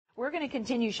We're going to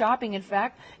continue shopping. In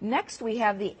fact, next we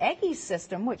have the Eggies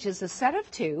System, which is a set of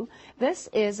 2. This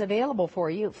is available for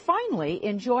you. Finally,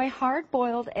 enjoy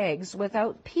hard-boiled eggs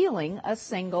without peeling a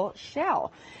single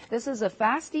shell. This is a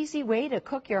fast, easy way to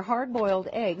cook your hard-boiled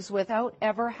eggs without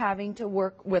ever having to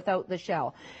work without the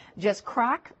shell. Just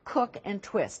crack, cook, and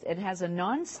twist. It has a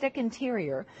non-stick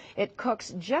interior. It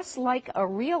cooks just like a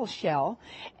real shell,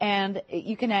 and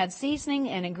you can add seasoning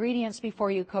and ingredients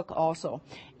before you cook also.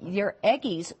 Your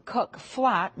Eggies cook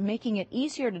flat, making it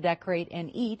easier to decorate and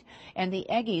eat, and the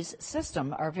Eggies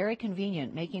System are very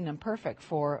convenient, making them perfect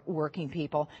for working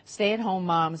people, stay-at-home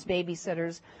moms,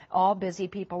 babysitters, all busy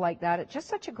people like that. It's just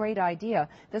such a great idea.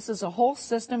 This is a whole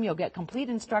system. You'll get complete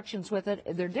instructions with it.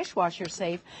 They're dishwasher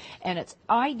safe, and it's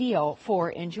ideal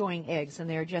for enjoying eggs, and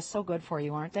they're just so good for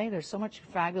you, aren't they? There's so much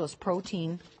fabulous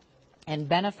protein and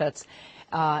benefits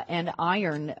and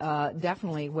iron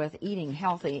definitely with eating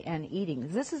healthy and eating.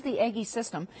 This is the Eggies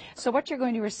System. So what you're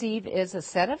going to receive is a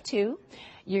set of 2.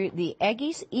 The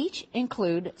Eggies each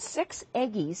include 6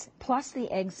 Eggies plus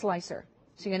the egg slicer.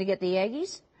 So you're going to get the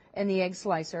Eggies and the egg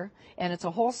slicer, and it's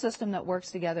a whole system that works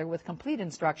together with complete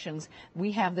instructions.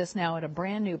 We have this now at a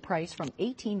brand new price from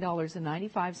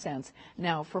 $18.95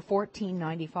 now for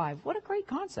 $14.95. What a great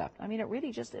concept. I mean, it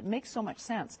really just, it makes so much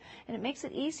sense. And it makes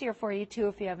it easier for you, too,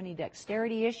 if you have any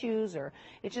dexterity issues, or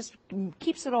it just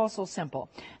keeps it all so simple.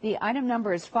 The item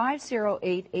number is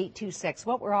 508826.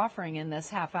 What we're offering in this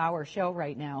half-hour show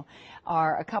right now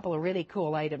are a couple of really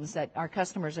cool items that our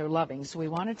customers are loving. So we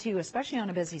wanted to, especially on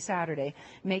a busy Saturday,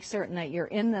 make certain that you're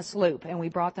in this loop, and we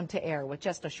brought them to air with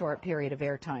just a short period of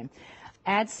airtime.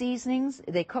 Add seasonings.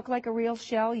 They cook like a real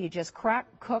shell. You just crack,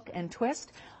 cook, and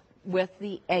twist with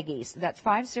the Eggies. That's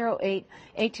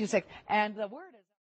 508826. And the word